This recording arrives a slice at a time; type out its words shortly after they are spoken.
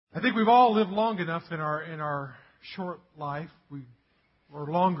I think we've all lived long enough in our short life, or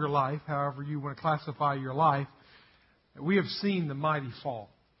longer life, however you want to classify your life, that we have seen the mighty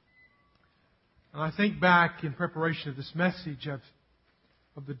fall. And I think back in preparation of this message of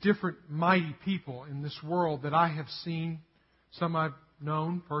the different mighty people in this world that I have seen. Some I've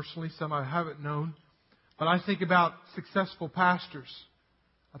known personally, some I haven't known. But I think about successful pastors.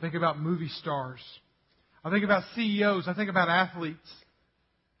 I think about movie stars. I think about CEOs. I think about athletes.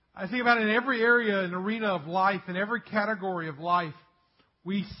 I think about in every area and arena of life, in every category of life,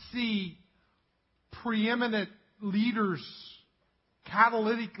 we see preeminent leaders,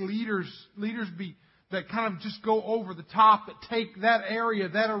 catalytic leaders that kind of just go over the top, that take that area,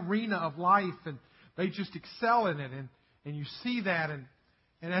 that arena of life, and they just excel in it. And you see that,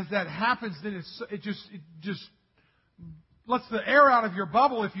 and as that happens, then it just lets the air out of your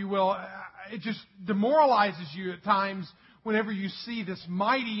bubble, if you will. It just demoralizes you at times whenever you see this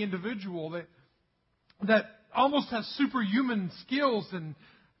mighty individual that almost has superhuman skills and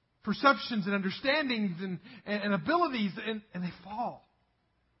perceptions and understandings and abilities, and they fall.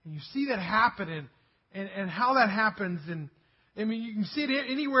 And you see that happen, and how that happens. And I mean, you can see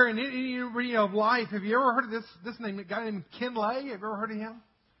it anywhere in any arena of life. Have you ever heard of this name? A guy named Ken Lay. Have you ever heard of him?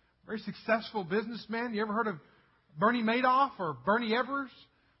 Very successful businessman. You ever heard of Bernie Madoff or Bernie Evers?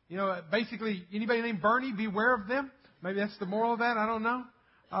 You know, basically anybody named Bernie, beware of them. Maybe that's the moral of that. I don't know.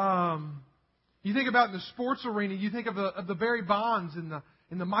 You think about in the sports arena. You think of the Barry Bonds and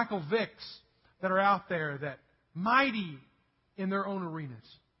the Michael Vicks that are out there, that mighty in their own arenas,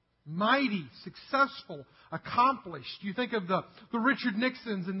 mighty, successful, accomplished. You think of the Richard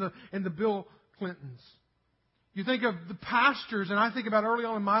Nixons and the Bill Clintons. You think of the pastors, and I think about early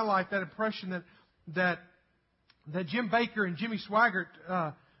on in my life that impression that Jim Baker and Jimmy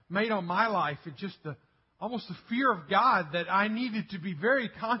Swaggart made on my life, and just almost the fear of God, that I needed to be very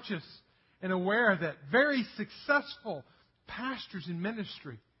conscious and aware that very successful pastors in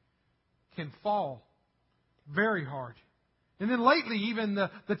ministry can fall very hard. And then lately, even the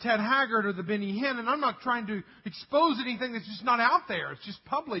Ted Haggard or the Benny Hinn, and I'm not trying to expose anything that's just not out there. It's just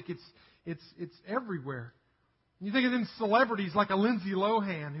public. It's everywhere. And you think of them celebrities like a Lindsay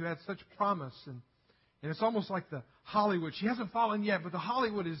Lohan, who had such promise, and it's almost like the Hollywood. She hasn't fallen yet, but the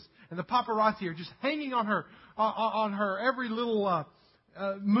Hollywood and the paparazzi are just hanging on her every little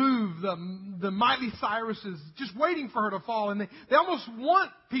move. The Miley Cyrus is just waiting for her to fall, and they almost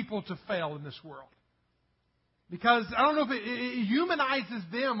want people to fail in this world. Because I don't know if it humanizes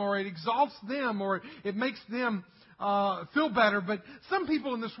them, or it exalts them, or it makes them feel better. But some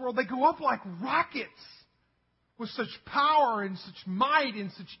people in this world, they go up like rockets with such power and such might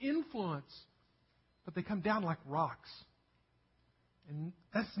and such influence. But they come down like rocks. And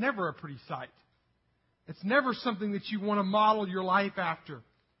that's never a pretty sight. It's never something that you want to model your life after.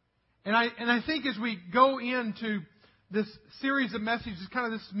 And I think as we go into this series of messages, kind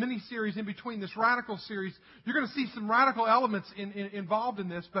of this mini-series in between, this radical series, you're going to see some radical elements involved in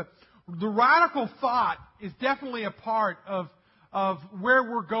this. But the radical thought is definitely a part of where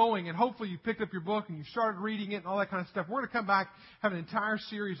we're going. And hopefully you picked up your book and you started reading it and all that kind of stuff. We're going to come back, have an entire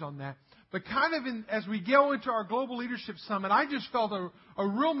series on that. But kind of as we go into our Global Leadership Summit, I just felt a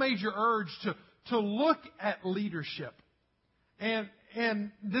real major urge to look at leadership. And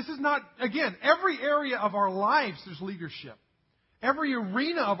this is not, again, every area of our lives there's leadership. Every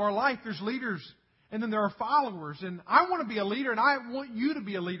arena of our life there's leaders, and then there are followers. And I want to be a leader, and I want you to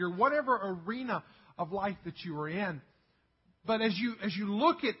be a leader, whatever arena of life that you are in. But as you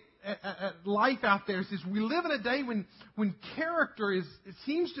look at life out there, it says we live in a day when character it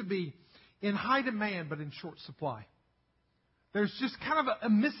seems to be in high demand but in short supply. There's just kind of a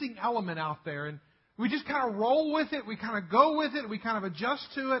missing element out there, and we just kind of roll with it. We kind of go with it. We kind of adjust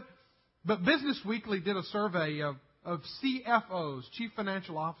to it. But Business Weekly did a survey of CFOs, Chief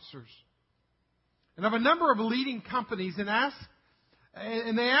Financial Officers, and of a number of leading companies, and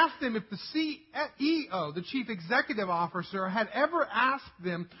they asked them if the CEO, the Chief Executive Officer, had ever asked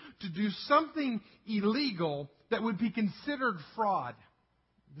them to do something illegal that would be considered fraud.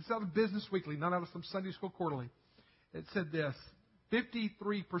 This is out of Business Weekly, not out of some Sunday School Quarterly. It said this: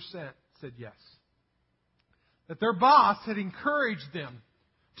 53% said yes. That their boss had encouraged them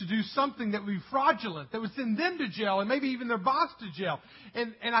to do something that would be fraudulent, that would send them to jail, and maybe even their boss to jail.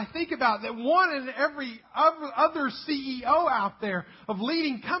 And I think about that one and every other CEO out there of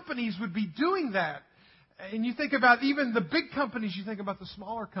leading companies would be doing that. And you think about even the big companies, you think about the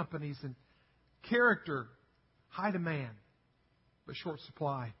smaller companies, and character, high demand, but short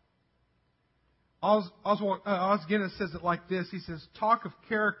supply. Os Guinness says it like this. He says, talk of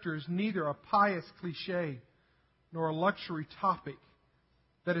character is neither a pious cliche nor a luxury topic.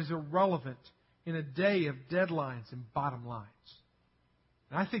 that is irrelevant in a day of deadlines and bottom lines.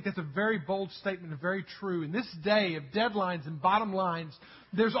 And I think that's a very bold statement and very true. In this day of deadlines and bottom lines,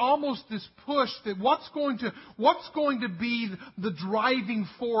 there's almost this push that what's going to be the driving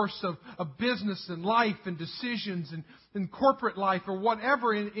force of business and life and decisions and in corporate life or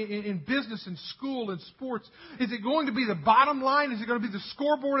whatever in business and school and sports. Is it going to be the bottom line? Is it going to be the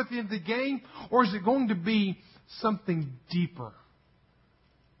scoreboard at the end of the game? Or is it going to be something deeper?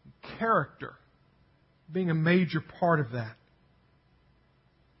 Character being a major part of that.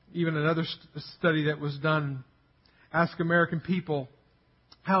 Even another study that was done asked American people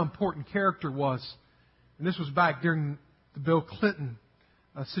how important character was. And this was back during the Bill Clinton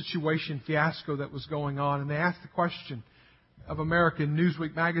situation fiasco that was going on. And they asked the question of American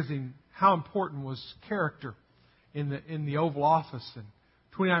Newsweek magazine, how important was character in the Oval Office? And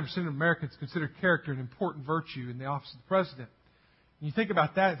 29% of Americans consider character an important virtue in the office of the president. And you think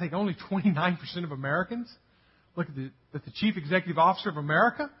about that, I think only 29% of Americans look at the chief executive officer of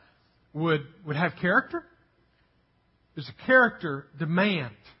America would have character. There's a character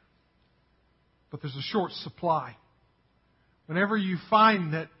demand, but there's a short supply. Whenever you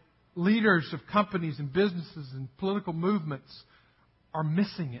find that leaders of companies and businesses and political movements are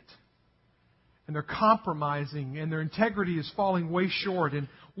missing it, and they're compromising, and their integrity is falling way short, and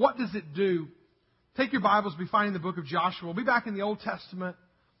what does it do? Take your Bibles, be finding the book of Joshua. We'll be back in the Old Testament.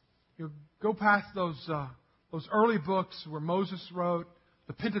 You'll go past those early books where Moses wrote,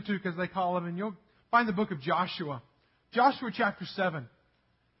 the Pentateuch as they call them, and you'll find the book of Joshua. Joshua chapter 7.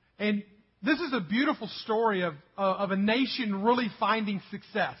 And this is a beautiful story of a nation really finding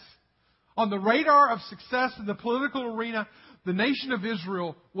success. On the radar of success in the political arena, the nation of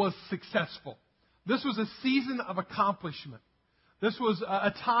Israel was successful. This was a season of accomplishment. This was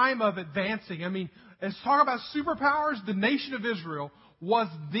a time of advancing. I mean, as talk about superpowers, the nation of Israel was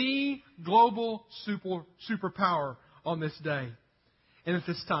the global superpower on this day and at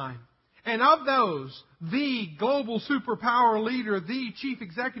this time. And of those, the global superpower leader, the chief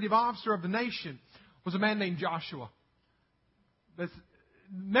executive officer of the nation, was a man named Joshua. This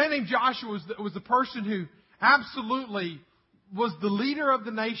man named Joshua was the person who absolutely was the leader of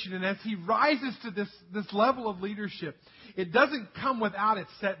the nation. And as he rises to this level of leadership, it doesn't come without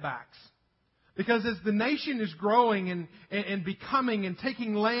its setbacks. Because as the nation is growing and becoming and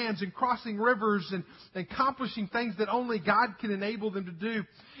taking lands and crossing rivers and accomplishing things that only God can enable them to do,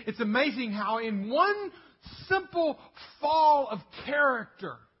 it's amazing how in one simple fall of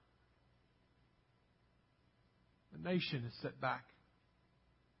character, the nation is set back.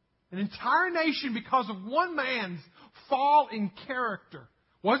 An entire nation because of one man's fall in character.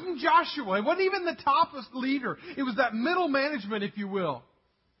 It wasn't Joshua. It wasn't even the toppest leader. It was that middle management, if you will.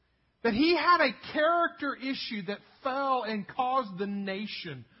 That he had a character issue that fell and caused the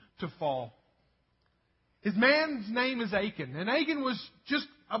nation to fall. His man's name is Achan, and Achan was just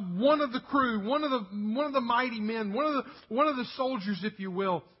one of the crew, one of the mighty men, one of the soldiers, if you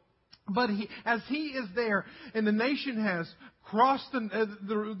will. But as he is there, and the nation has crossed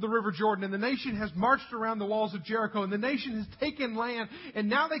the River Jordan, and the nation has marched around the walls of Jericho, and the nation has taken land, and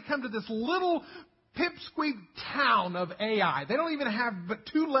now they come to this little pipsqueak town of Ai. They don't even have but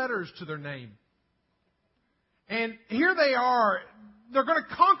 2 letters to their name. And here they are. They're going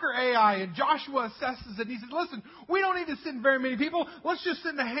to conquer Ai. And Joshua assesses it. And he says, listen, we don't need to send very many people. Let's just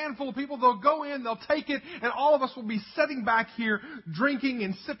send a handful of people. They'll go in, they'll take it, and all of us will be sitting back here drinking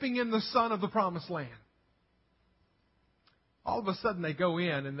and sipping in the sun of the promised land. All of a sudden they go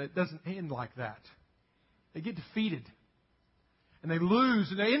in, and it doesn't end like that. They get defeated. And they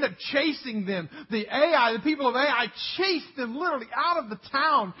lose, and they end up chasing them. The people of Ai chase them literally out of the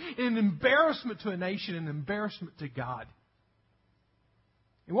town in an embarrassment to a nation, an embarrassment to God.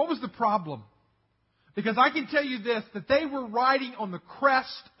 And what was the problem? Because I can tell you this, that they were riding on the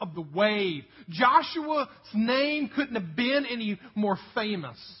crest of the wave. Joshua's name couldn't have been any more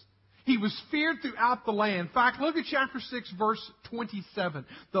famous. He was feared throughout the land. In fact, look at chapter 6, verse 27.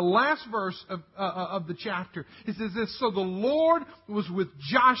 The last verse of the chapter. It says this, so the Lord was with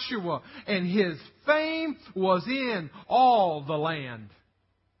Joshua, and his fame was in all the land.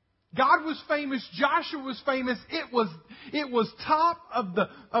 God was famous. Joshua was famous. It was top of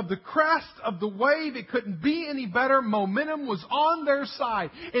the crest of the wave. It couldn't be any better. Momentum was on their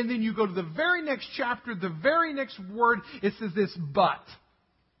side. And then you go to the very next chapter, the very next word, it says this, but.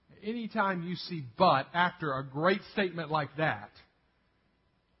 Anytime you see but after a great statement like that,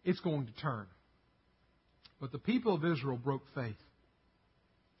 it's going to turn. But the people of Israel broke faith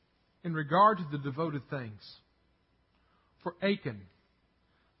in regard to the devoted things. For Achan,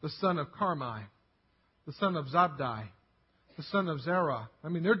 the son of Carmi, the son of Zabdi, the the son of Zerah. I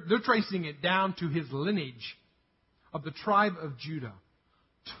mean, they're tracing it down to his lineage of the tribe of Judah.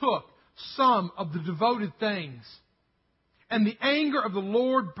 Took some of the devoted things. And the anger of the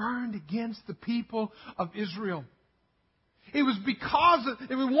Lord burned against the people of Israel. It was because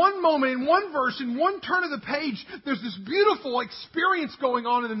in one moment, in one verse, in one turn of the page, there's this beautiful experience going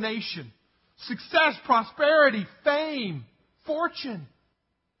on in the nation. Success, prosperity, fame, fortune.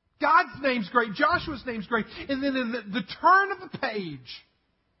 God's name's great. Joshua's name's great. And then in the turn of the page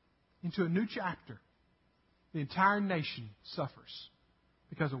into a new chapter, the entire nation suffers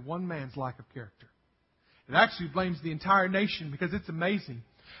because of one man's lack of character. It actually blames the entire nation because it's amazing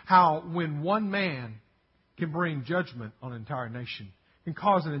how when one man can bring judgment on an entire nation, can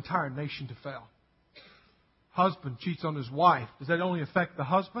cause an entire nation to fail. Husband cheats on his wife. Does that only affect the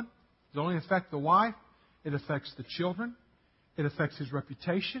husband? Does it only affect the wife? It affects the children. It affects his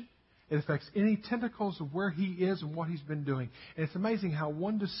reputation. It affects any tentacles of where he is and what he's been doing. And it's amazing how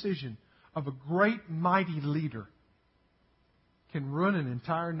one decision of a great, mighty leader can ruin an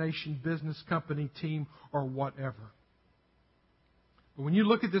entire nation, business, company, team, or whatever. But when you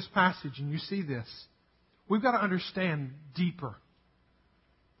look at this passage and you see this, we've got to understand deeper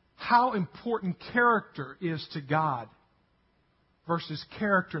how important character is to God versus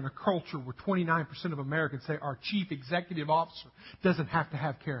character in a culture where 29% of Americans say our chief executive officer doesn't have to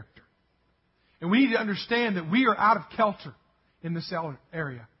have character. And we need to understand that we are out of kilter in this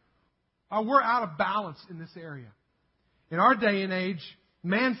area. We're out of balance in this area. In our day and age,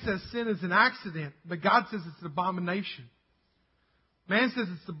 man says sin is an accident, but God says it's an abomination. Man says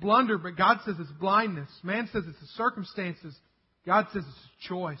it's a blunder, but God says it's blindness. Man says it's the circumstances. God says it's a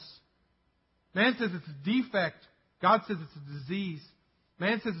choice. Man says it's a defect. God says it's a disease.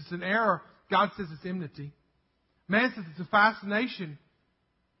 Man says it's an error. God says it's enmity. Man says it's a fascination.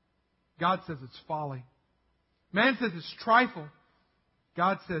 God says it's folly. Man says it's trifle.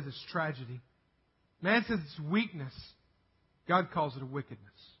 God says it's tragedy. Man says it's weakness. God calls it a wickedness.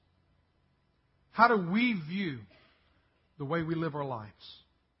 How do we view the way we live our lives?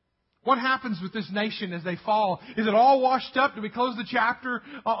 What happens with this nation as they fall? Is it all washed up? Do we close the chapter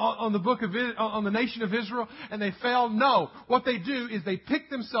on the book of on the nation of Israel and they fail? No. What they do is they pick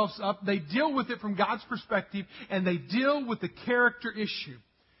themselves up, they deal with it from God's perspective, and they deal with the character issue.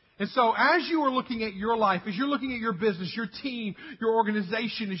 And so as you are looking at your life, as you're looking at your business, your team, your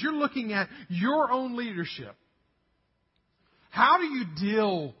organization, as you're looking at your own leadership, how do you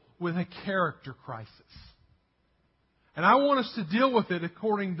deal with a character crisis? And I want us to deal with it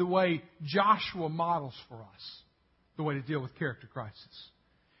according to the way Joshua models for us the way to deal with character crisis.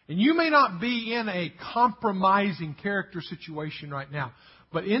 And you may not be in a compromising character situation right now,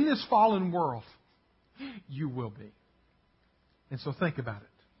 but in this fallen world, you will be. And so think about it.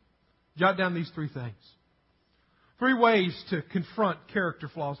 Jot down these 3 things. 3 ways to confront character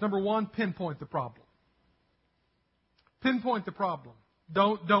flaws. Number 1, pinpoint the problem. Pinpoint the problem.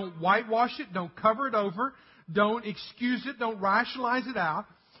 Don't whitewash it. Don't cover it over. Don't excuse it. Don't rationalize it out.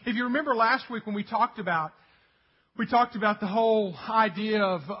 If you remember last week when we talked about the whole idea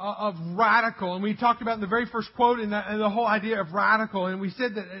of radical, and we talked about in the very first quote in the whole idea of radical, and we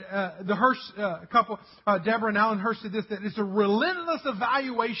said that the Hirsch couple, Deborah and Alan Hirsch, said this, that it's a relentless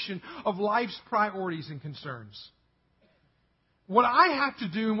evaluation of life's priorities and concerns. What I have to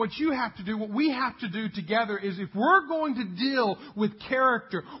do and what you have to do, what we have to do together is if we're going to deal with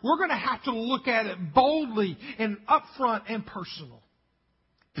character, we're going to have to look at it boldly and upfront and personal.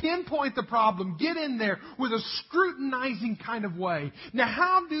 Pinpoint the problem. Get in there with a scrutinizing kind of way. Now,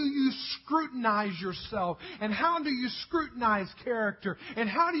 how do you scrutinize yourself? And how do you scrutinize character? And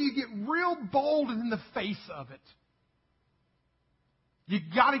how do you get real bold in the face of it? You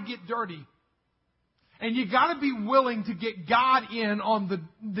got to get dirty. And you got to be willing to get God in on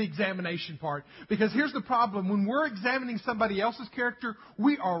the examination part. Because here's the problem. When we're examining somebody else's character,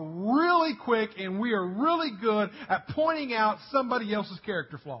 we are really quick and we are really good at pointing out somebody else's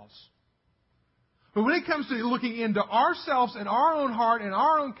character flaws. But when it comes to looking into ourselves and our own heart and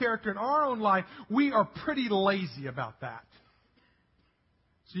our own character and our own life, we are pretty lazy about that.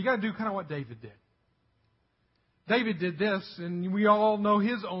 So you got to do kind of what David did. David did this, and we all know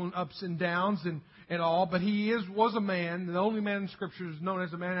his own ups and downs and all, but he was a man. The only man in Scripture is known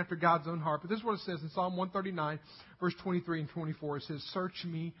as a man after God's own heart. But this is what it says in Psalm 139, verse 23 and 24. It says, "Search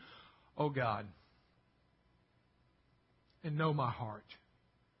me, O God, and know my heart.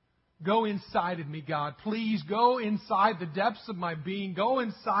 Go inside of me, God. Please go inside the depths of my being. Go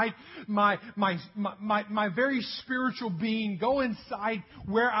inside my very spiritual being. Go inside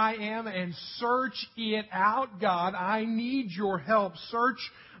where I am and search it out, God. I need your help. Search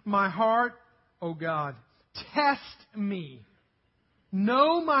my heart, oh God. Test me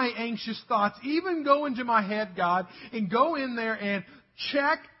Know my anxious thoughts. Even go into my head, God, and go in there and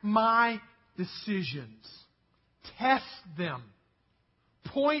check my decisions. Test them.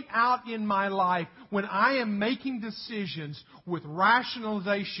 Point out in my life when I am making decisions with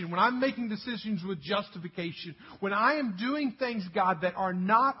rationalization, when I'm making decisions with justification, when I am doing things, God, that are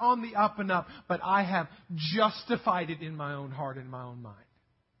not on the up and up, but I have justified it in my own heart and my own mind.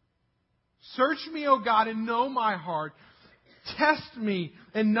 Search me, O God, and know my heart. Test me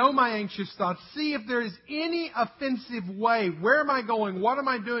and know my anxious thoughts. See if there is any offensive way. Where am I going? What am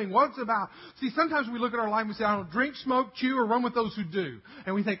I doing? What's it about? See, sometimes we look at our life and we say, I don't drink, smoke, chew, or run with those who do.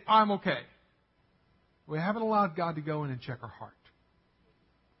 And we think, I'm okay. We haven't allowed God to go in and check our heart.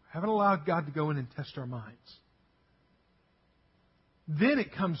 We haven't allowed God to go in and test our minds. Then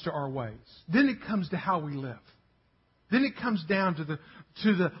it comes to our ways. Then it comes to how we live. Then it comes down to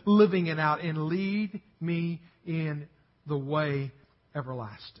the living it out. And lead me in the way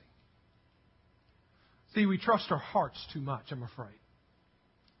everlasting. See, we trust our hearts too much, I'm afraid.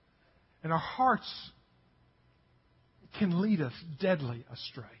 And our hearts can lead us deadly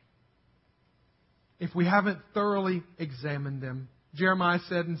astray if we haven't thoroughly examined them. Jeremiah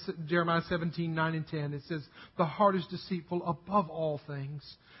said in Jeremiah 17, 9 and 10, it says, the heart is deceitful above all things,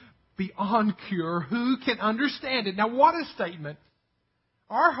 beyond cure. Who can understand it? Now, what a statement.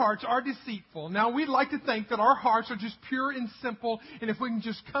 Our hearts are deceitful. Now, we'd like to think that our hearts are just pure and simple, and if we can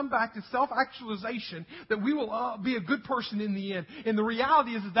just come back to self-actualization, that we will be a good person in the end. And the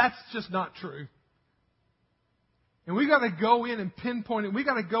reality is that that's just not true. And we've got to go in and pinpoint it. We've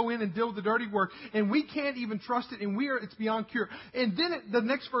got to go in and deal with the dirty work. And we can't even trust it. And it's beyond cure. And then the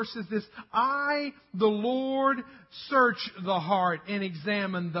next verse says this, I, the Lord, search the heart and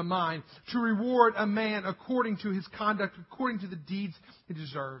examine the mind to reward a man according to his conduct, according to the deeds he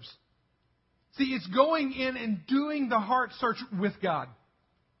deserves. See, it's going in and doing the heart search with God.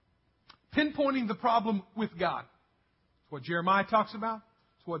 Pinpointing the problem with God. It's what Jeremiah talks about.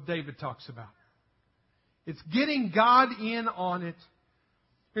 It's what David talks about. It's getting God in on it.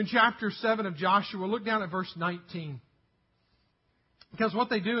 In chapter 7 of Joshua, look down at verse 19. Because what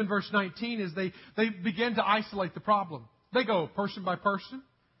they do in verse 19 is they begin to isolate the problem. They go person by person.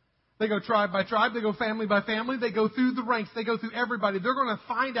 They go tribe by tribe. They go family by family. They go through the ranks. They go through everybody. They're going to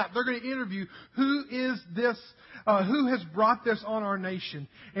find out. They're going to interview who is this, who has brought this on our nation.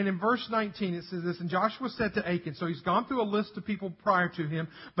 And in verse 19 it says this, and Joshua said to Achan, so he's gone through a list of people prior to him,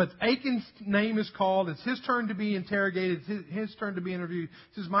 but Achan's name is called. It's his turn to be interrogated. It's his turn to be interviewed.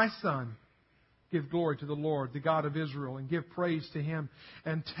 He says, my son, give glory to the Lord, the God of Israel, and give praise to Him,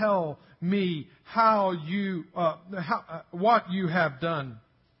 and tell me what you have done.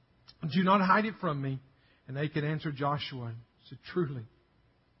 Do not hide it from me. And Achan answered Joshua and said, truly,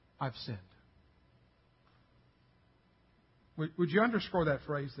 I've sinned. Would you underscore that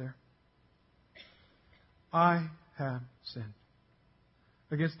phrase there? I have sinned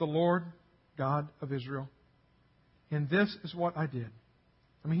against the Lord God of Israel. And this is what I did.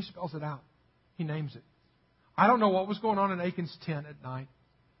 I mean, he spells it out. He names it. I don't know what was going on in Achan's tent at night.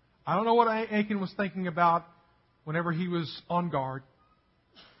 I don't know what Achan was thinking about whenever he was on guard.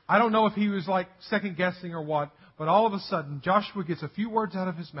 I don't know if he was like second guessing or what, but all of a sudden Joshua gets a few words out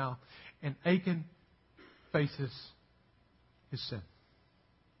of his mouth and Achan faces his sin.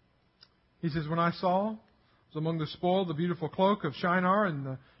 He says, when I saw, was among the spoil, the beautiful cloak of Shinar and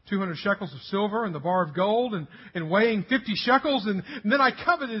the 200 shekels of silver and the bar of gold and weighing 50 shekels, and then I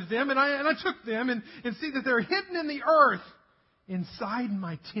coveted them and I took them and see that they're hidden in the earth inside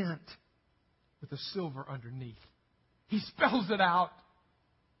my tent with the silver underneath. He spells it out.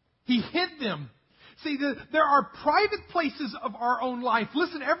 He hid them. See, there are private places of our own life.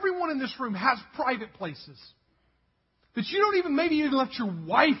 Listen, everyone in this room has private places that you don't even maybe even let your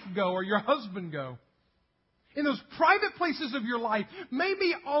wife go or your husband go. In those private places of your life,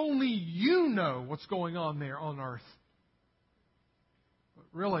 maybe only you know what's going on there on earth. But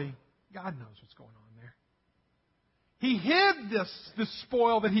really, God knows what's going on there. He hid this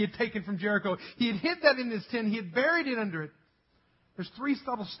spoil that he had taken from Jericho. He had hid that in his tent. He had buried it under it. There's 3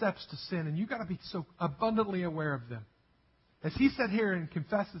 subtle steps to sin, and you've got to be so abundantly aware of them. As he sat here and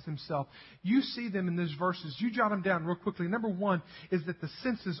confesses himself, you see them in these verses. You jot them down real quickly. Number 1 is that the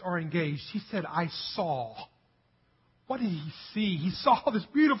senses are engaged. He said, I saw. What did he see? He saw this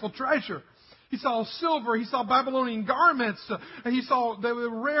beautiful treasure. He saw silver. He saw Babylonian garments. And he saw they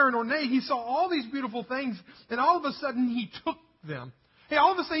were rare and ornate. He saw all these beautiful things. And all of a sudden, he took them. Hey,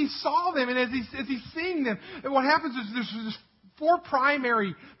 all of a sudden, he saw them. And as he's seeing them, and what happens is there's this 4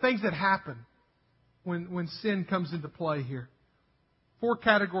 primary things that happen when sin comes into play here. 4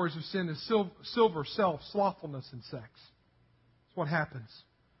 categories of sin is silver, self, slothfulness, and sex. That's what happens.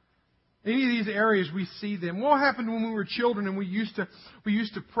 Any of these areas, we see them. What happened when we were children and we used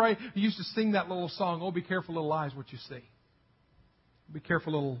to pray, we used to sing that little song, "Oh, be careful, little eyes, what you see. Be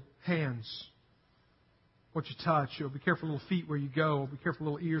careful, little hands, what you touch. Oh, be careful, little feet, where you go. Be careful,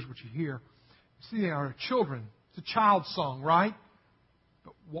 little ears, what you hear." See, they are children. It's a child's song, right?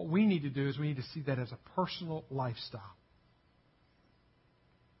 But what we need to do is we need to see that as a personal lifestyle.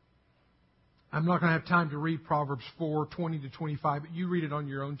 I'm not going to have time to read Proverbs 4:20-25, but you read it on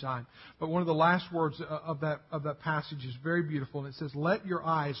your own time. But one of the last words of that passage is very beautiful, and it says, "Let your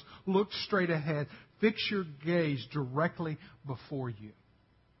eyes look straight ahead. Fix your gaze directly before you."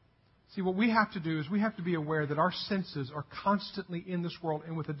 See, what we have to do is we have to be aware that our senses are constantly in this world,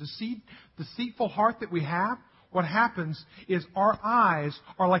 and with a deceitful heart that we have, what happens is our eyes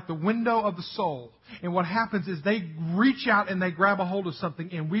are like the window of the soul. And what happens is they reach out and they grab a hold of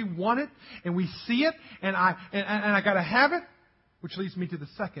something, and we want it, and we see it, and I got to have it, which leads me to the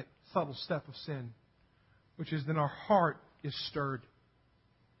second subtle step of sin, which is then our heart is stirred.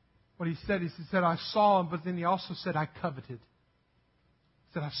 What he said is, he said, "I saw him," but then he also said, "I coveted."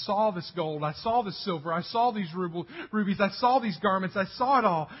 He said, "I saw this gold, I saw this silver, I saw these rubies, I saw these garments, I saw it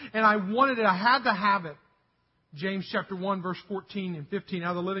all, and I wanted it, I had to have it." James chapter 1, verse 14 and 15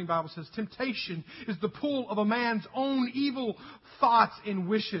 out of the Living Bible says, "Temptation is the pull of a man's own evil thoughts and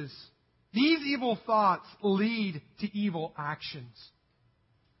wishes. These evil thoughts lead to evil actions."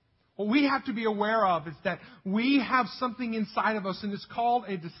 What we have to be aware of is that we have something inside of us, and it's called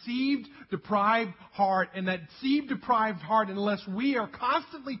a deceived, deprived heart. And that deceived, deprived heart, unless we are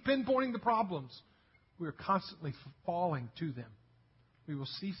constantly pinpointing the problems, we are constantly falling to them. We will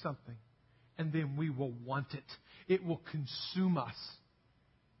see something, and then we will want it. It will consume us.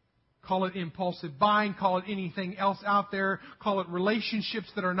 Call it impulsive buying. Call it anything else out there. Call it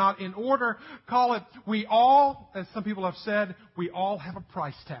relationships that are not in order. Call it, we all, as some people have said, we all have a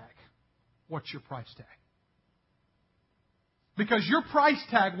price tag. What's your price tag? Because your price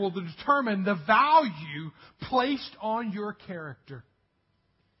tag will determine the value placed on your character.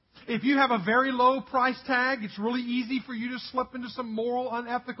 If you have a very low price tag, it's really easy for you to slip into some moral,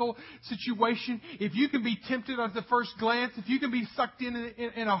 unethical situation. If you can be tempted at the first glance, if you can be sucked in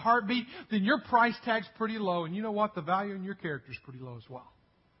a heartbeat, then your price tag's pretty low. And you know what? The value in your character is pretty low as well.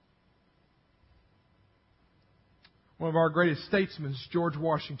 One of our greatest statesmen, George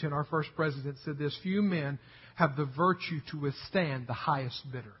Washington, our first president, said this: "Few men have the virtue to withstand the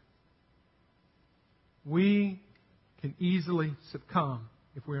highest bidder." We can easily succumb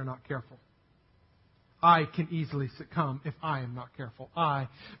if we are not careful. I can easily succumb if I am not careful.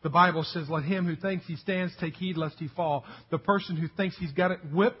 The Bible says, "Let him who thinks he stands take heed lest he fall." The person who thinks he's got it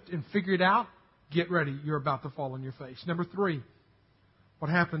whipped and figured out, get ready. You're about to fall on your face. Number 3, what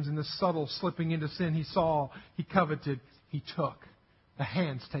happens in this subtle slipping into sin? He saw, he coveted, he took. The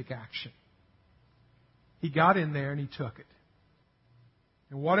hands take action. He got in there and he took it.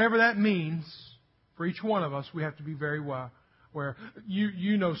 And whatever that means, for each one of us, we have to be very aware.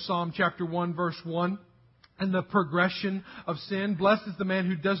 You know Psalm chapter 1, verse 1, and the progression of sin. "Blessed is the man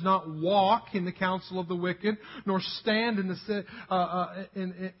who does not walk in the counsel of the wicked, nor stand in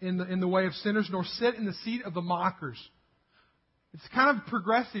the way of sinners, nor sit in the seat of the mockers." It's kind of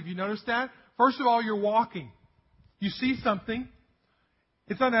progressive. You notice that? First of all, you're walking. You see something.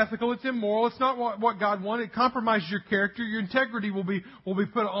 It's unethical. It's immoral. It's not what God wanted. It compromises your character. Your integrity will be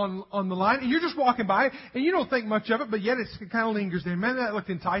put on the line. And you're just walking by it, and you don't think much of it, but yet it kind of lingers there. Man, that looked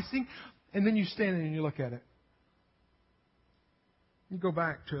enticing. And then you stand there and you look at it. You go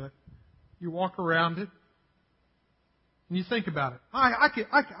back to it. You walk around it. And you think about it.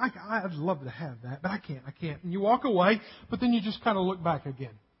 I'd love to have that, but I can't. And you walk away, but then you just kind of look back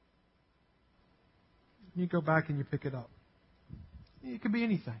again. You go back and you pick it up. It could be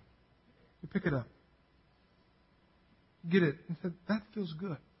anything. You pick it up. Get it. And say, "That feels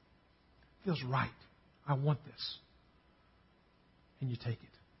good. It feels right. I want this." And you take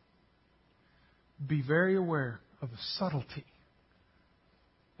it. Be very aware of the subtlety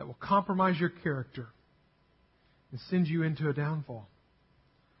that will compromise your character and send you into a downfall.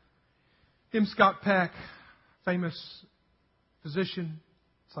 M. Scott Peck, famous physician,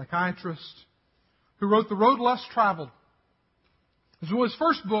 psychiatrist, who wrote The Road Less Traveled. It was his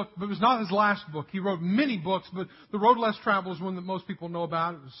first book, but it was not his last book. He wrote many books, but The Road Less Traveled is one that most people know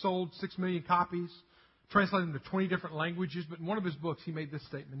about. It was sold 6 million copies, translated into 20 different languages. But in one of his books, he made this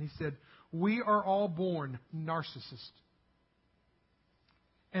statement. He said, "We are all born narcissists.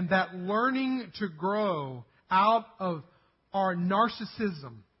 And that learning to grow out of our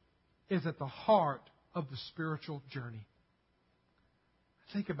narcissism is at the heart of the spiritual journey."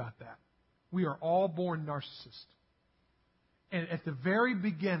 Think about that. We are all born narcissists. And at the very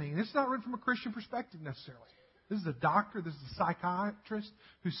beginning, this is not written from a Christian perspective necessarily. This is a doctor, this is a psychiatrist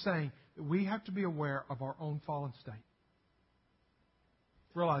who's saying that we have to be aware of our own fallen state.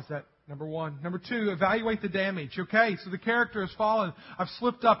 Realize that, number one. Number two, evaluate the damage. Okay, so the character has fallen. I've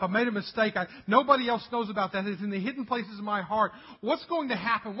slipped up. I've made a mistake. Nobody else knows about that. It's in the hidden places of my heart. What's going to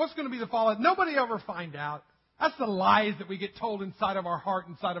happen? What's going to be the fallout? Nobody ever find out. That's the lies that we get told inside of our heart,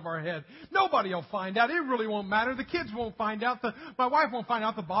 inside of our head. Nobody will find out. It really won't matter. The kids won't find out. My wife won't find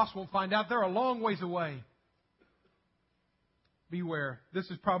out. The boss won't find out. They're a long ways away. Beware.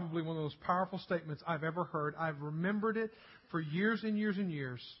 This is probably one of those powerful statements I've ever heard. I've remembered it for years and years and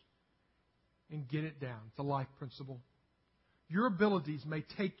years. And get it down. It's a life principle. Your abilities may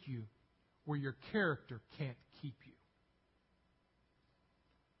take you where your character can't keep you.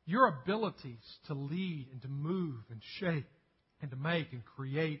 Your abilities to lead and to move and shape and to make and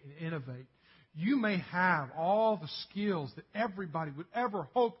create and innovate. You may have all the skills that everybody would ever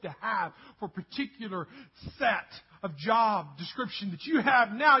hope to have for a particular set of job description that you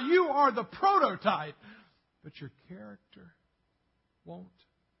have now. You are the prototype. But your character won't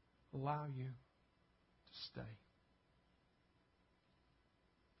allow you to stay.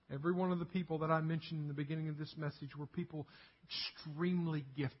 Every one of the people that I mentioned in the beginning of this message were people extremely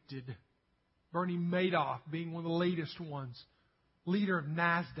gifted. Bernie Madoff being one of the latest ones. Leader of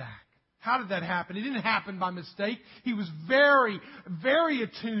NASDAQ. How did that happen? It didn't happen by mistake. He was very, very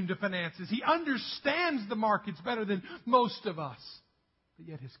attuned to finances. He understands the markets better than most of us. But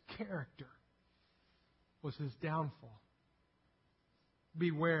yet his character was his downfall.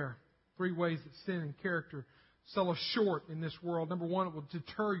 Beware. 3 ways that sin and character sell us short in this world. Number one, it will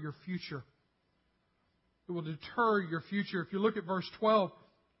deter your future. It will deter your future. If you look at verse 12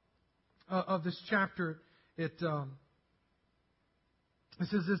 of this chapter, it says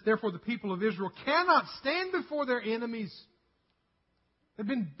this, therefore the people of Israel cannot stand before their enemies. They've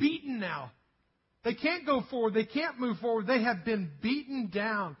been beaten now. They can't go forward. They can't move forward. They have been beaten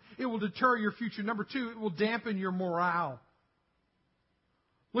down. It will deter your future. Number 2, it will dampen your morale.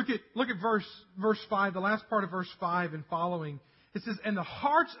 Look at verse 5, the last part of verse 5 and following. It says, and the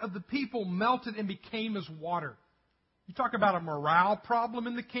hearts of the people melted and became as water. You talk about a morale problem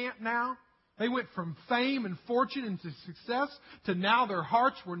in the camp now. They went from fame and fortune and to success to now their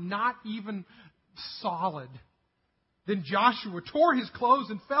hearts were not even solid. Then Joshua tore his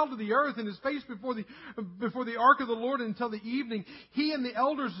clothes and fell to the earth in his face before the ark of the Lord until the evening. He and the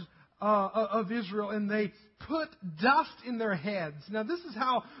elders of Israel, and they put dust in their heads. Now this is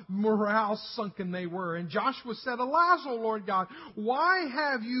how morale sunken they were. And Joshua said, alas, O Lord God, why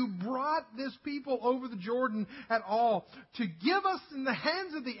have you brought this people over the Jordan at all? To give us in the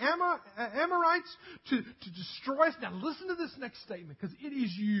hands of the Amorites to destroy us? Now listen to this next statement because it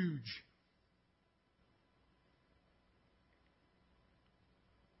is huge.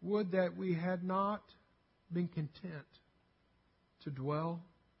 Would that we had not been content to dwell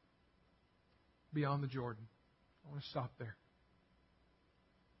beyond the Jordan. I want to stop there.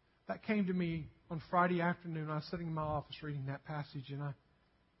 That came to me on Friday afternoon. I was sitting in my office reading that passage, and I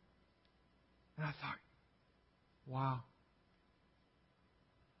thought, wow.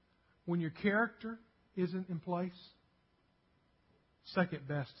 When your character isn't in place, second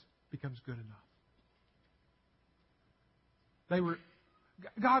best becomes good enough.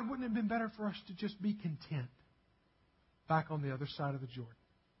 God, wouldn't it have been better for us to just be content back on the other side of the Jordan?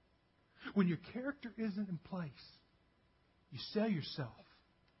 When your character isn't in place, you sell yourself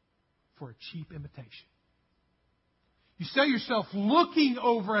for a cheap imitation. You sell yourself looking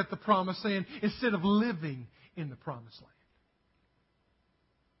over at the promised land instead of living in the promised land.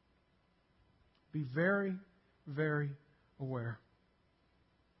 Be very, very aware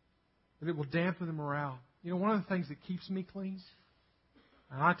that it will dampen the morale. You know, one of the things that keeps me clean,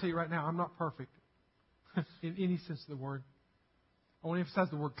 and I tell you right now, I'm not perfect in any sense of the word. I want to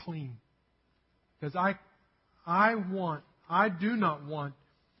emphasize the word clean. Because I do not want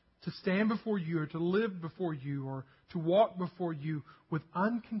to stand before you or to live before you or to walk before you with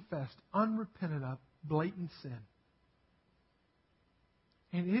unconfessed, unrepentant of, blatant sin.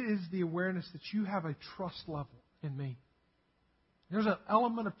 And it is the awareness that you have a trust level in me. There's an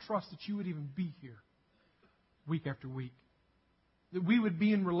element of trust that you would even be here week after week. That we would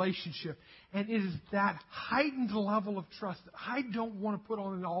be in relationship. And it is that heightened level of trust that I don't want to put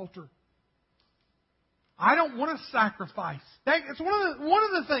on an altar. I don't want to sacrifice. It's one of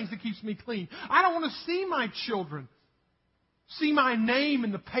the things that keeps me clean. I don't want to see my children see my name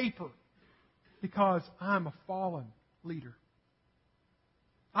in the paper because I'm a fallen leader.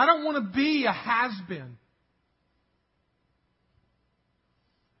 I don't want to be a has-been.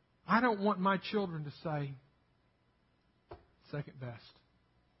 I don't want my children to say, second best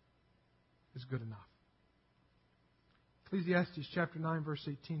is good enough. Ecclesiastes chapter 9, verse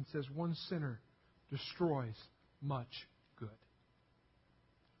 18 says, one sinner destroys much good.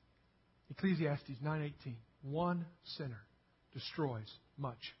 Ecclesiastes 9:18. One sinner destroys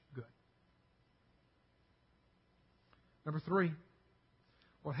much good. Number 3,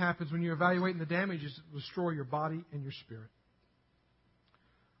 what happens when you're evaluating the damage is to destroy your body and your spirit.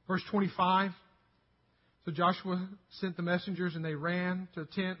 Verse 25. So Joshua sent the messengers, and they ran to the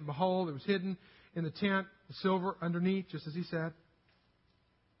tent, and behold, it was hidden in the tent, the silver underneath, just as he said.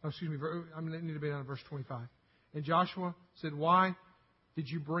 I need to be down in verse 25. And Joshua said, why did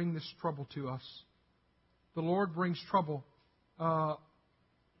you bring this trouble to us? The Lord brings trouble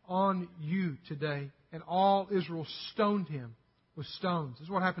on you today. And all Israel stoned him with stones. This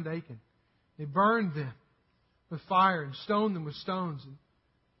is what happened to Achan. They burned them with fire and stoned them with stones. And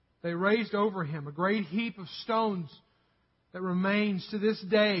they raised over him a great heap of stones that remains to this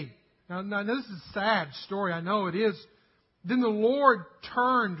day. Now this is a sad story. I know it is. Then the Lord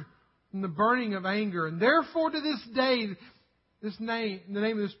turned from the burning of anger. And therefore to this day, the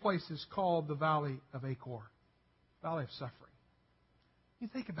name of this place is called the Valley of Achor. Valley of Suffering. You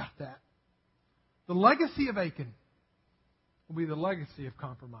think about that. The legacy of Achan will be the legacy of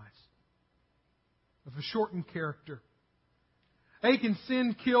compromise, of a shortened character. Achan's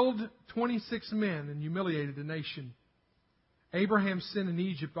sin killed 26 men and humiliated the nation. Abraham's sin in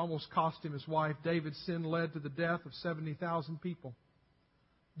Egypt almost cost him his wife. David's sin led to the death of 70,000 people.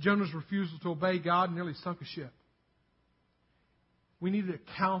 Jonah's refusal to obey God nearly sunk a ship. We need to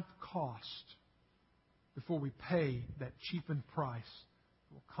count the cost before we pay that cheapened price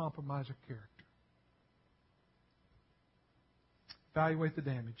that will compromise our character. Evaluate the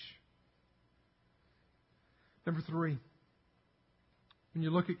damage. Number 3, when you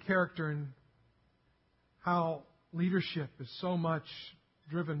look at character and how leadership is so much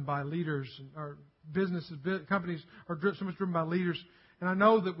driven by leaders, or businesses, companies are so much driven by leaders. And I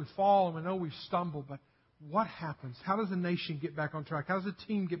know that we fall and I know we stumble, but what happens? How does a nation get back on track? How does a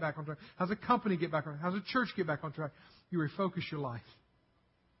team get back on track? How does a company get back on track? How does a church get back on track? You refocus your life.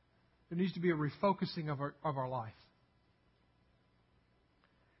 There needs to be a refocusing of our life.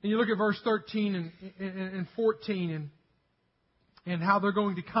 And you look at verse 13 and 14 and how they're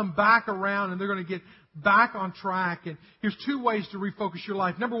going to come back around and they're going to get back on track. And here's 2 ways to refocus your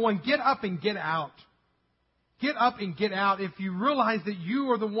life. Number 1, get up and get out. Get up and get out. If you realize that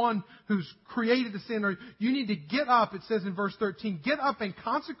you are the one who's created the sin, or you need to get up, it says in verse 13, get up and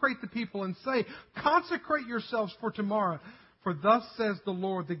consecrate the people and say, consecrate yourselves for tomorrow. For thus says the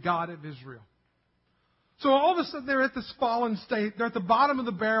Lord, the God of Israel. So all of a sudden they're at this fallen state. They're at the bottom of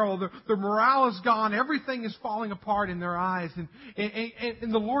the barrel. Their morale is gone. Everything is falling apart in their eyes. And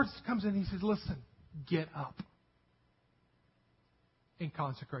the Lord comes in and He says, listen, get up and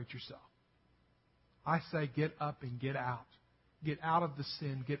consecrate yourself. I say get up and get out. Get out of the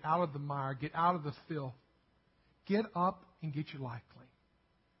sin. Get out of the mire. Get out of the filth. Get up and get your life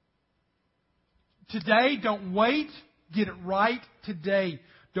clean. Today, don't wait. Get it right today.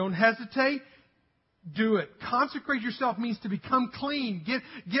 Don't hesitate. Do it. Consecrate yourself means to become clean. Get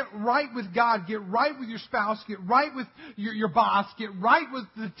right with God. Get right with your spouse. Get right with your boss. Get right with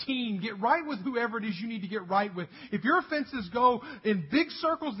the team. Get right with whoever it is you need to get right with. If your offenses go in big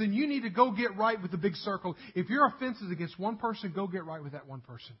circles, then you need to go get right with the big circle. If your offense is against one person, go get right with that one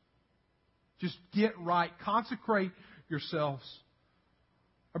person. Just get right. Consecrate yourselves.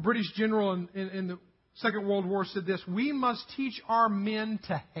 A British general in the Second World War said this: we must teach our men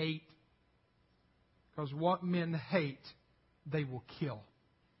to hate. Because what men hate, they will kill.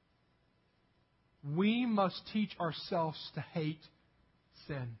 We must teach ourselves to hate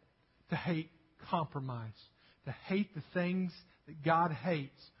sin, to hate compromise, to hate the things that God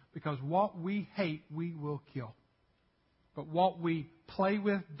hates. Because what we hate, we will kill. But what we play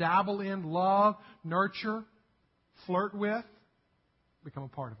with, dabble in, love, nurture, flirt with, become a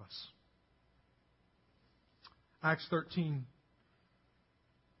part of us. Acts 3:19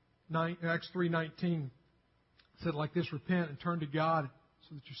 said like this: repent and turn to God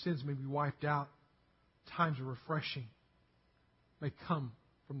so that your sins may be wiped out. Times of refreshing may come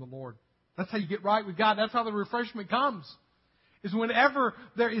from the Lord. That's how you get right with God. That's how the refreshment comes. Is whenever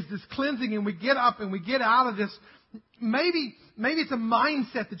there is this cleansing and we get up and we get out of this. Maybe it's a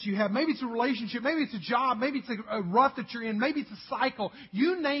mindset that you have. Maybe it's a relationship. Maybe it's a job. Maybe it's a rut that you're in. Maybe it's a cycle.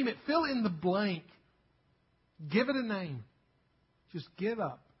 You name it. Fill in the blank. Give it a name. Just get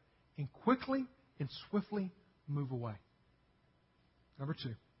up and quickly and swiftly move away. Number 2,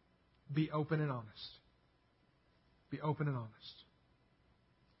 be open and honest. Be open and honest.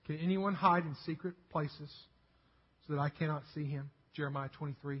 Can anyone hide in secret places so that I cannot see Him, Jeremiah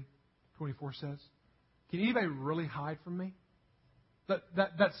 23:24 says. Can anybody really hide from me?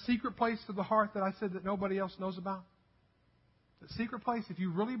 That secret place of the heart that I said that nobody else knows about? That secret place, if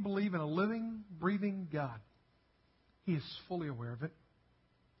you really believe in a living, breathing God, He is fully aware of it.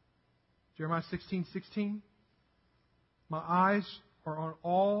 Jeremiah 16:16. My eyes are on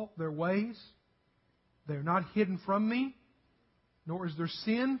all their ways. They are not hidden from me, nor is their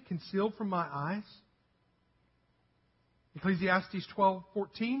sin concealed from my eyes. Ecclesiastes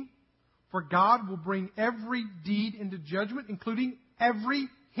 12:14. For God will bring every deed into judgment, including every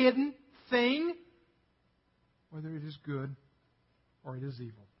hidden thing, whether it is good or it is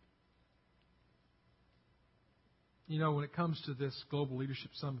evil. You know, when it comes to this Global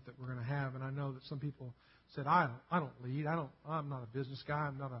Leadership Summit that we're going to have, and I know that some people said, I don't lead, I'm not a business guy,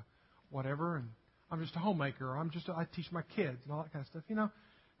 I'm not a whatever, and I'm just a homemaker, or I teach my kids and all that kind of stuff. You know,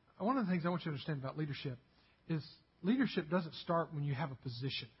 one of the things I want you to understand about leadership is leadership doesn't start when you have a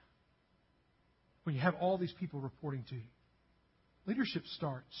position, when you have all these people reporting to you. Leadership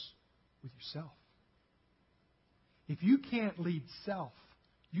starts with yourself. If you can't lead self,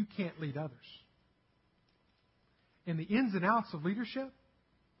 you can't lead others. And the ins and outs of leadership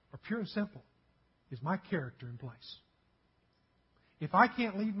are pure and simple. Is my character in place? If I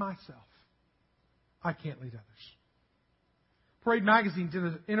can't lead myself, I can't lead others. Parade Magazine did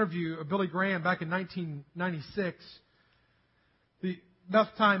an interview of Billy Graham back in 1996. About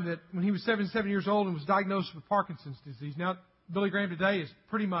the time that when he was 77 years old and was diagnosed with Parkinson's disease. Now, Billy Graham today is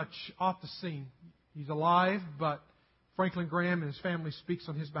pretty much off the scene. He's alive, but Franklin Graham and his family speaks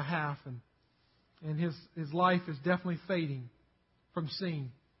on his behalf, and his life is definitely fading from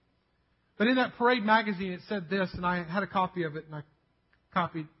scene. But in that Parade magazine, it said this, and I had a copy of it, and I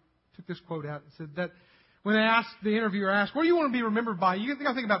took this quote out. It said that when the interviewer asked, what do you want to be remembered by? You think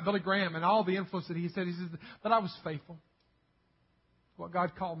I think about Billy Graham and all the influence that he said. He says that I was faithful. What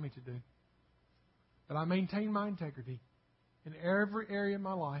God called me to do. That I maintained my integrity in every area of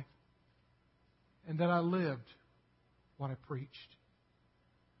my life, and that I lived what I preached.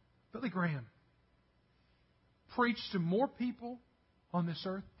 Billy Graham preached to more people on this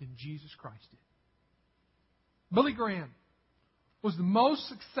earth than Jesus Christ did. Billy Graham was the most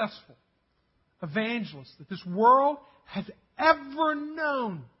successful evangelist that this world has ever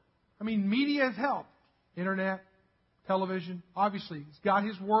known. I mean, media has helped. Internet, television. Obviously, he's got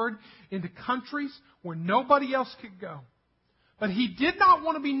his word into countries where nobody else could go. But he did not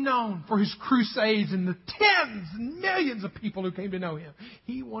want to be known for his crusades and the tens and millions of people who came to know him.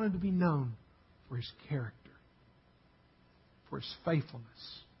 He wanted to be known for his character, for his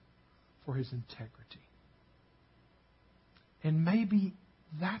faithfulness, for his integrity. And maybe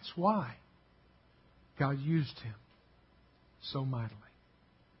that's why God used him so mightily.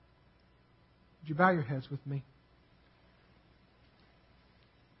 Would you bow your heads with me?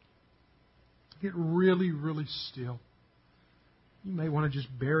 Get really, really still. You may want to just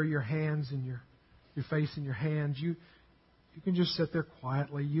bury your hands in your face in your hands. You can just sit there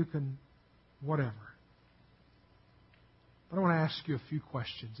quietly. You can whatever. But I want to ask you a few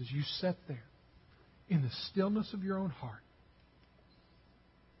questions as you sit there in the stillness of your own heart.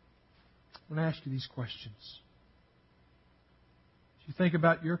 I want to ask you these questions. As you think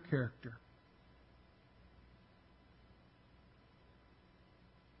about your character,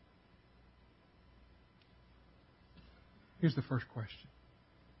 here's the first question.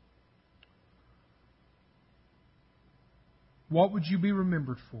 What would you be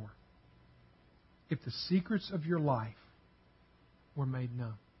remembered for if the secrets of your life were made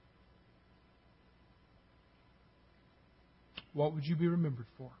known? What would you be remembered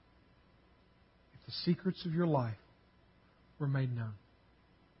for if the secrets of your life were made known?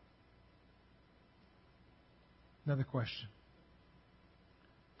 Another question.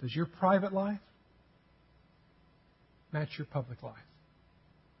 Does your private life match your public life?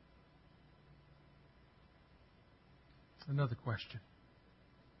 Another question.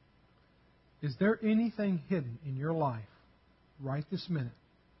 Is there anything hidden in your life right this minute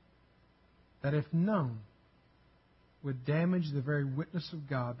that, if known, would damage the very witness of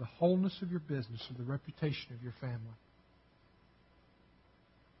God, the wholeness of your business, or the reputation of your family?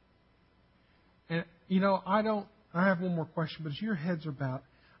 And, I have one more question, but as your heads are bowed,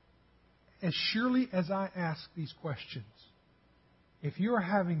 as surely as I ask these questions, if you are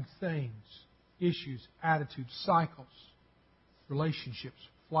having things, issues, attitudes, cycles, relationships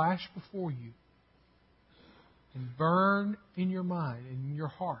flash before you and burn in your mind and in your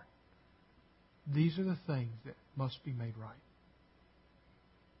heart, these are the things that must be made right.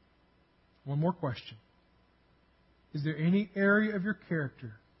 One more question. Is there any area of your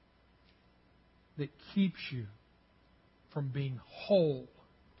character that keeps you from being whole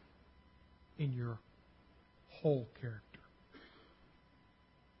in your whole character.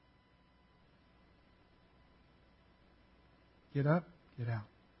 Get up, get out.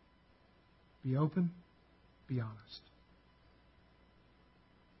 Be open, be honest.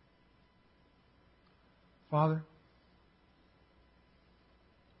 Father,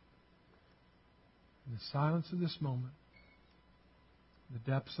 in the silence of this moment, in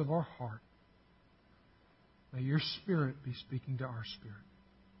the depths of our heart, may your Spirit be speaking to our spirit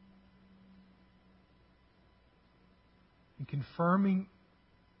and confirming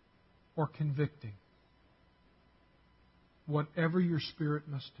or convicting whatever your Spirit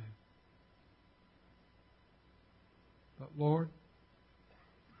must do. But Lord,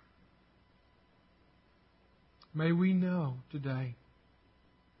 may we know today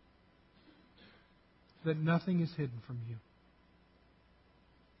that nothing is hidden from you.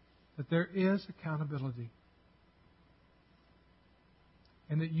 That there is accountability.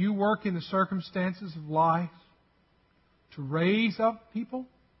 And that you work in the circumstances of life to raise up people.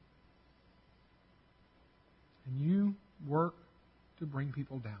 And you work to bring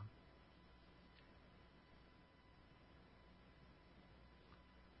people down.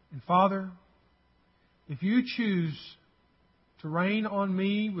 And Father, if you choose to reign on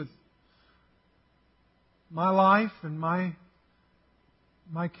me with my life and my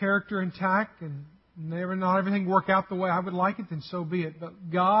character intact and not everything work out the way I would like it, then so be it.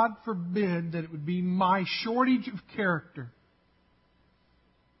 But God forbid that it would be my shortage of character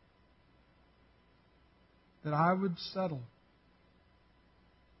that I would settle,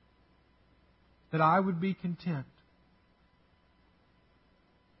 that I would be content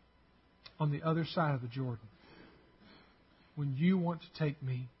on the other side of the Jordan when you want to take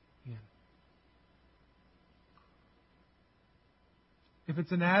me in. If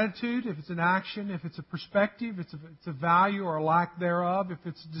it's an attitude, if it's an action, if it's a perspective, if it's a value or a lack thereof, if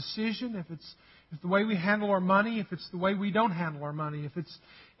it's a decision, if it's the way we handle our money, if it's the way we don't handle our money,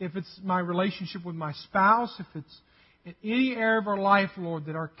 if it's my relationship with my spouse, if it's in any area of our life, Lord,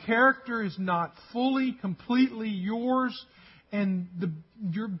 that our character is not fully, completely yours, and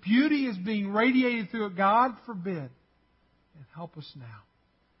your beauty is being radiated through it, God forbid. And help us now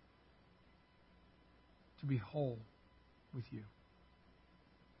to be whole with you.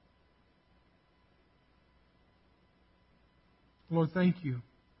 Lord, thank you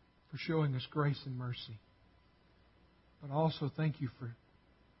for showing us grace and mercy. But also thank you for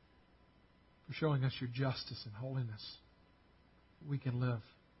showing us your justice and holiness. We can live,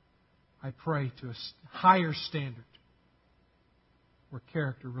 I pray, to a higher standard where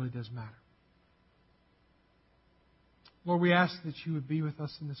character really does matter. Lord, we ask that you would be with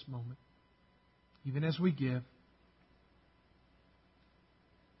us in this moment, even as we give,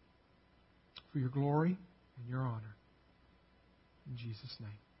 for your glory and your honor. In Jesus' name.